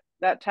that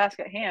task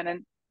at hand.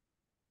 And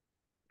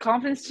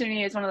confidence to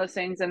me is one of those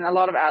things. And a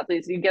lot of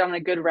athletes, you get on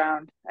a good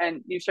round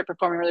and you start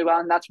performing really well,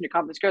 and that's when your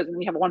confidence grows. And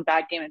then you have one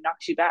bad game and it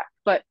knocks you back.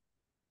 But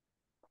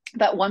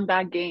that one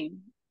bad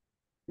game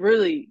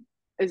really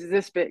is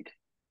this big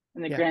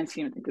in the Yeah. grand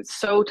scheme of things. It's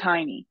so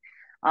tiny.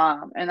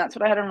 And that's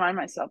what I had to remind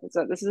myself. It's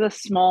that this is a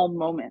small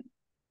moment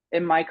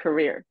in my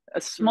career,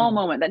 a small Mhm.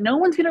 moment that no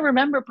one's going to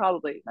remember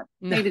probably. No.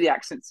 Maybe the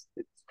accents.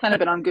 It's kind of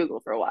been on Google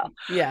for a while.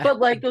 Yeah. But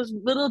like those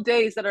little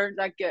days that aren't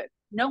that good,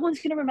 no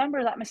one's going to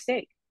remember that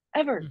mistake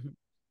ever. Mhm.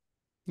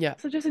 Yeah.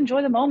 So just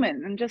enjoy the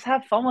moment and just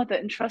have fun with it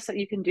and trust that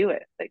you can do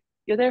it. Like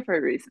you're there for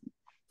a reason.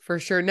 For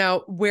sure. Now,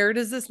 where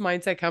does this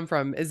mindset come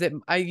from? Is it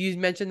you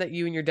mentioned that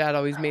you and your dad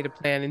always made a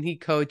plan and he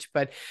coached,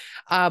 but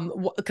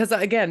because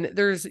again,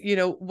 there's,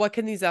 what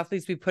can these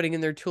athletes be putting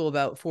in their tool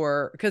belt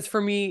for? Because for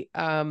me,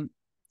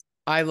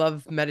 I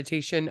love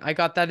meditation. I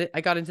got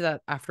into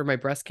that after my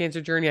breast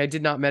cancer journey. I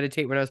did not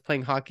meditate when I was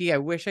playing hockey. I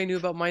wish I knew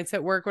about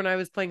mindset work when I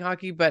was playing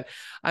hockey, but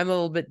I've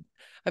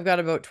got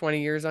about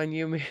 20 years on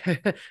you,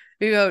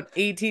 maybe about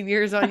 18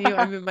 years on you.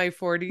 I'm in my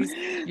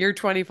 40s. You're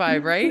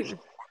 25, right?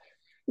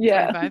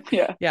 Yeah. 25.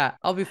 Yeah. Yeah,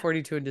 I'll be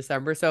 42 in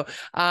December. So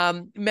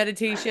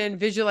meditation,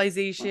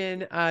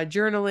 visualization,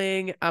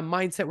 journaling,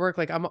 mindset work.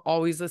 Like I'm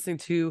always listening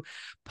to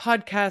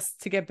podcasts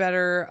to get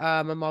better.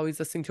 I'm always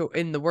listening to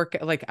in the work.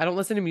 Like I don't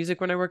listen to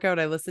music when I work out.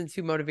 I listen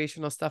to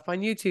motivational stuff on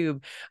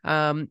YouTube.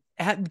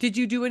 Did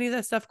you do any of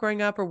that stuff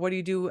growing up, or what do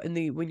you do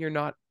when you're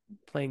not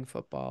playing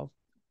football?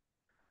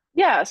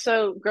 Yeah.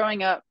 So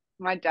growing up,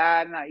 my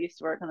dad and I used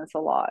to work on this a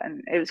lot.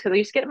 And it was because I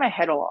used to get in my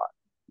head a lot,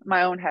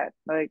 my own head.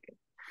 Like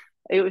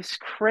it was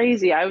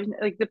crazy. I was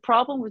like, the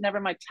problem was never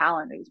my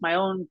talent, it was my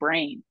own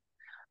brain.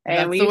 And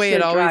That's we the used way it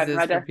to always drive, and is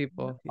my for dad,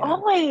 people. Yeah.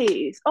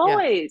 always, Yeah.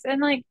 always.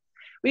 And like,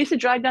 we used to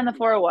drive down the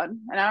 401,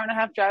 an hour and a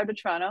half drive to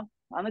Toronto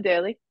on the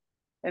daily.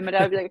 And my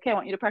dad would be like, okay, I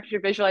want you to practice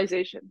your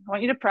visualization. I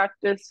want you to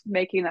practice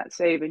making that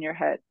save in your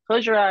head.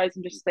 Close your eyes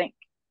and just think.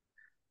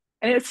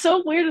 And it's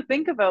so weird to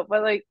think about,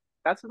 but like,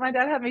 that's what my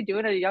dad had me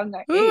doing at a young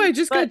Oh, I age.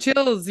 just But got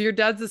chills. Your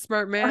dad's a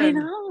smart I man.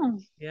 know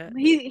Yeah.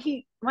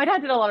 my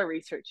dad did a lot of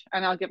research,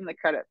 and I'll give him the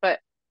credit. But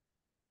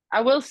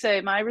I will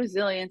say my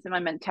resilience and my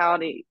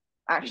mentality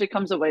actually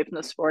comes away from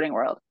the sporting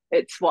world.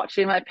 It's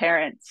watching my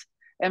parents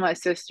and my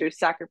sisters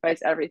sacrifice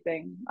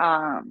everything,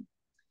 and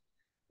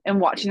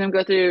watching them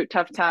go through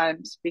tough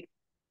times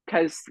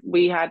because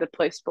we had to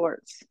play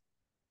sports.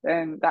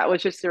 And that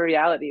was just the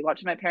reality.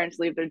 Watching my parents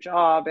leave their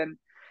job and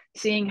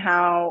seeing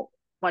how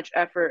much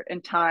effort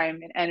and time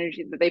and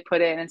energy that they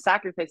put in and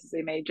sacrifices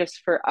they made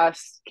just for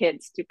us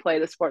kids to play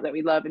the sport that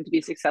we love and to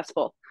be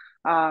successful.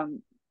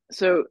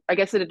 So I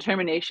guess the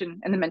determination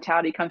and the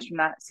mentality comes from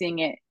that, seeing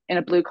it in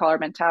a blue collar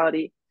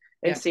mentality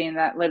and Yeah. seeing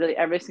that literally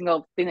every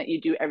single thing that you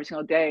do every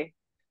single day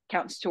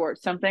counts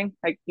towards something.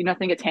 Like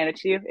nothing gets handed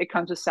to you. It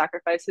comes with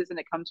sacrifices and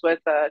it comes with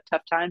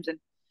tough times. And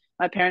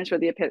my parents were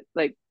the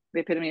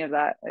epitome of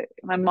that.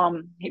 My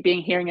mom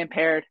being hearing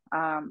impaired,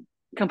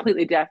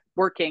 completely deaf,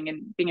 working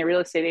and being a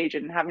real estate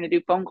agent and having to do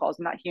phone calls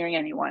and not hearing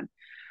anyone.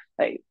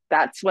 Like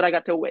that's what I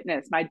got to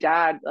witness. My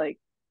dad, like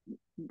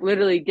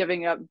literally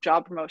giving up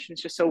job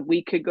promotions just so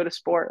we could go to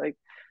sport. Like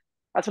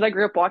that's what I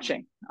grew up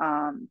watching.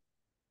 And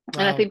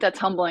I Wow. think that's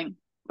humbling,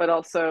 but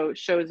also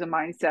shows a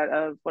mindset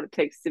of what it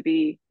takes to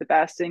be the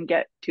best and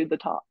get to the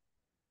top.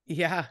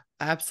 Yeah,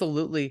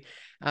 absolutely.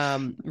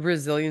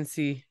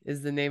 Resiliency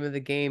is the name of the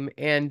game.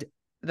 And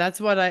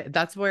that's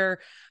where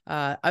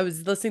I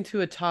was listening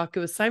to a talk. It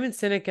was Simon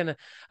Sinek and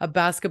a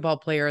basketball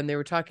player, and they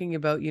were talking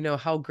about,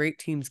 how great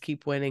teams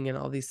keep winning and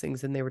all these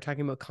things. And they were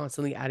talking about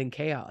constantly adding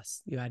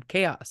chaos. You add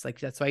chaos. Like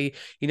that's why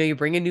you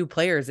bring in new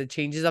players, it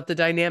changes up the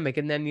dynamic,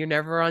 and then you're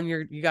never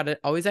you gotta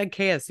always add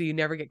chaos so you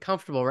never get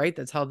comfortable, right?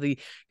 That's how your Yeah.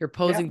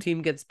 opposing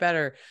team gets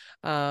better.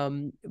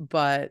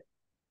 But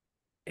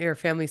your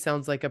family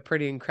sounds like a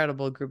pretty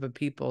incredible group of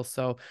people.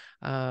 So,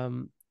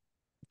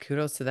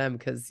 kudos to them,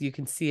 because you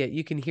can see it,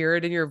 you can hear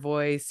it in your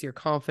voice, you're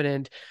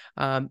confident,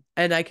 and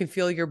I can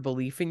feel your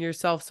belief in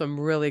yourself. So I'm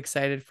really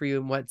excited for you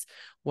and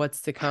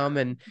what's to come.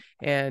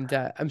 And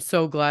I'm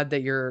so glad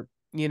that you're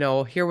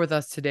here with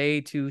us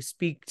today to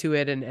speak to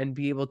it and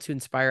be able to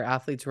inspire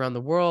athletes around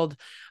the world,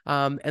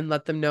 and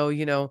let them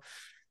know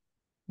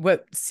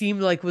what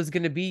seemed like was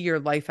going to be your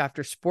life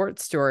after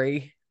sports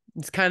story.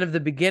 It's kind of the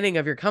beginning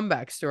of your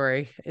comeback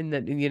story, and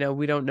that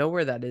we don't know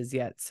where that is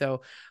yet.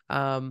 So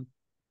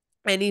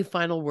any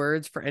final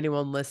words for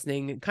anyone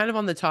listening, kind of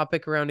on the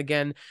topic around,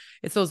 again,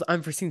 it's those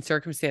unforeseen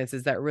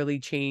circumstances that really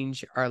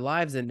change our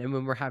lives, and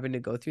when we're having to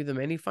go through them,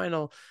 any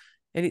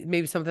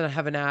maybe something I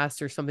haven't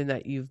asked or something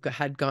that you've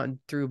had gone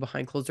through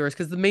behind closed doors,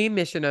 because the main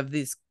mission of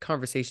these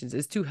conversations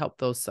is to help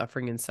those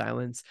suffering in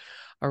silence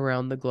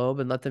around the globe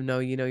and let them know,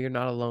 you're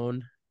not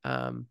alone.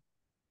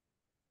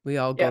 We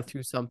all go Yeah.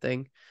 through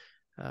something.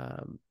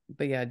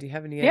 But yeah, do you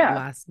have any Yeah.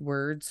 last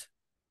words?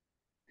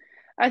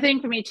 I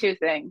think for me, two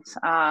things.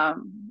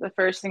 The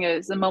first thing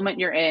is the moment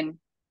you're in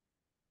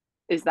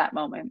is that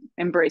moment.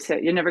 Embrace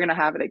it. You're never going to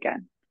have it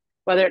again.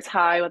 Whether it's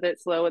high, whether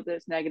it's low, whether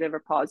it's negative or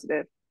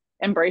positive,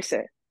 embrace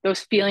it.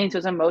 Those feelings,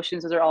 those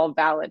emotions, those are all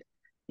valid.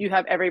 You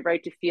have every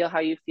right to feel how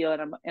you feel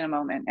in a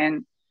moment.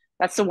 And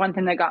that's the one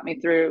thing that got me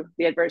through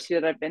the adversity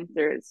that I've been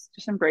through, is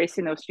just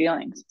embracing those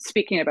feelings,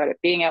 speaking about it,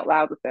 being out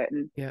loud with it,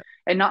 Yeah.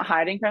 and not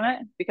hiding from it.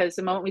 Because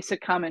the moment we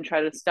succumb and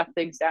try to stuff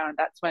things down,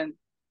 that's when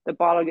the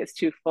bottle gets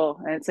too full.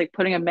 And it's like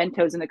putting a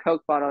Mentos in a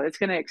Coke bottle. It's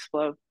going to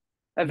explode.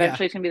 Yeah.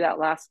 Eventually, it's going to be that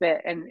last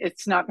bit and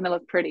it's not going to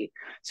look pretty.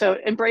 So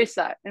embrace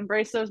that,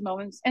 embrace those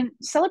moments and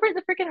celebrate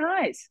the freaking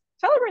highs.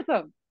 Celebrate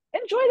them.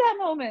 Enjoy that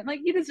moment. Like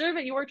you deserve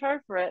it. You worked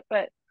hard for it.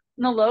 But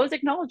in the lows,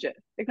 acknowledge it.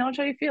 Acknowledge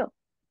how you feel,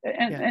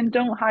 Yeah. and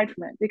don't hide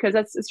from it, because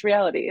that's it's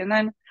reality. And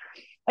then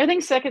I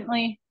think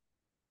secondly,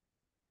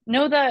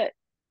 know that,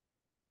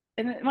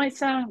 and it might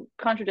sound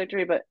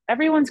contradictory, but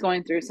everyone's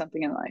going through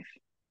something in life.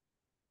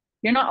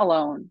 You're not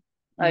alone.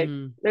 Like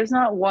Mm, there's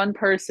not one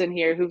person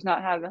here who's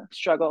not having a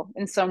struggle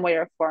in some way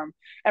or form.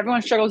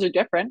 Everyone's struggles are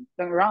different.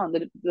 Don't get me wrong,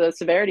 the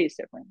severity is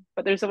different,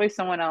 but there's always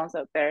someone else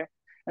out there.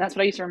 And that's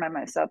what I used to remind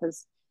myself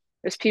is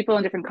there's people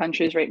in different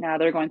countries right now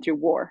that are going through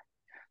war.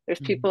 There's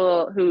mm.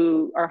 people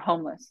who are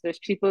homeless. There's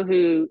people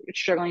who are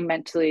struggling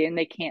mentally and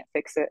they can't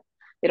fix it.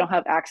 They don't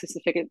have access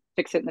to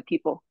fix it in the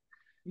people.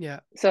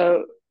 Yeah.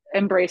 So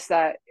embrace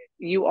that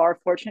you are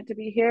fortunate to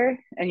be here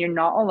and you're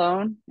not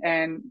alone.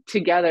 And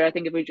together, I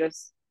think if we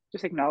just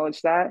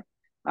acknowledge that,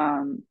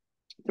 um,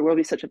 the world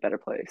will be such a better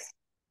place.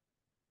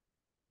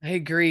 I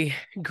agree.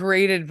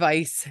 Great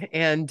advice.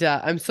 And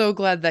I'm so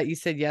glad that you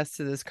said yes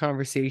to this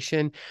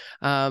conversation.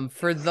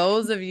 For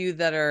those of you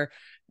that are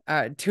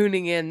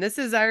tuning in, this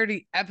is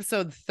already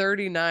episode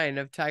 39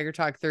 of Tiger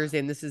Talk Thursday,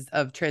 and this is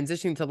of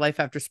transitioning to life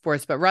after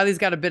sports. But Riley's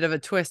got a bit of a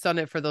twist on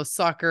it for those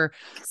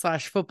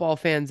soccer/football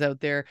fans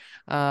out there.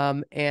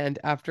 And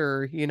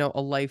after,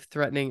 a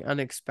life-threatening,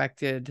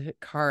 unexpected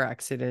car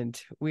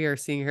accident, we are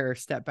seeing her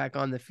step back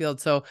on the field.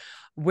 So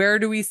where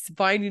do we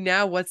find you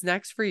now? What's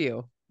next for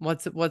you?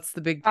 What's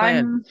the big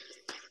plan? I'm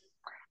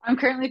I'm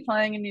currently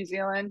playing in New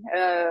Zealand,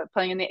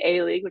 playing in the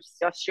A League, which is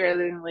the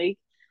Australian League.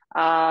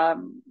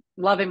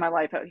 Loving my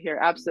life out here.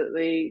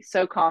 Absolutely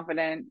so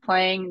confident,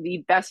 playing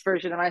the best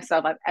version of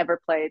myself I've ever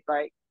played,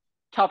 like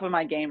top of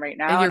my game right And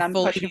now. you're And I'm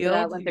fully pushing for that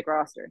healed? Olympic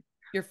roster.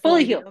 You're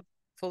Fully fully healed. healed?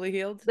 Fully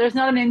healed? There's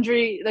not an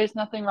injury. There's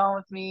nothing wrong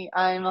with me.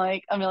 I'm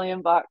like $1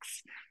 million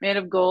made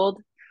of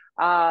gold.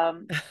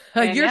 And You're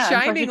yeah, I'm pushing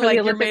shining for the like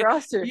you're Olympic made.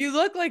 roster. You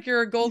look like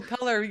you're a gold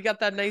color. You got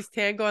that nice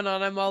tan going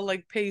on. I'm all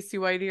like pasty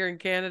white here in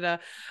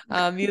Canada.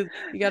 You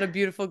got a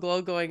beautiful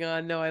glow going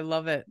on. No, I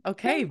love it.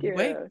 Okay, Thank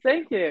wait. you.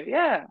 Thank you.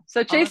 Yeah.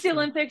 So chase the Awesome.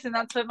 Olympics, and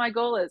that's what my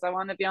goal is. I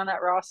want to be on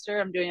that roster.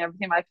 I'm doing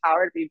everything in my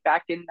power to be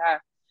back in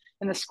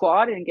the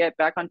squad and get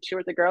back on tour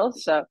with the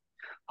girls. So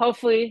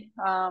hopefully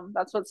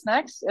that's what's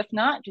next. If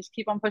not, just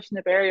keep on pushing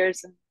the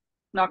barriers and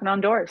knocking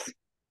on doors.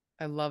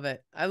 I love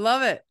it. I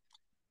love it.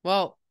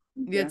 Well,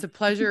 yeah, Yeah. it's a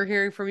pleasure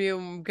hearing from you.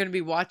 I'm going to be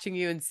watching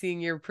you and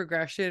seeing your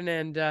progression,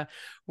 and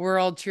we're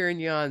all cheering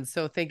you on.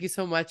 So thank you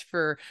so much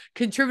for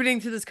contributing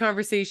to this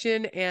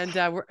conversation, and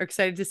we're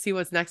excited to see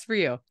what's next for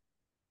you.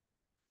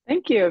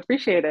 Thank you.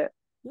 Appreciate it.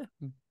 Yeah.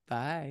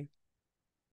 Bye.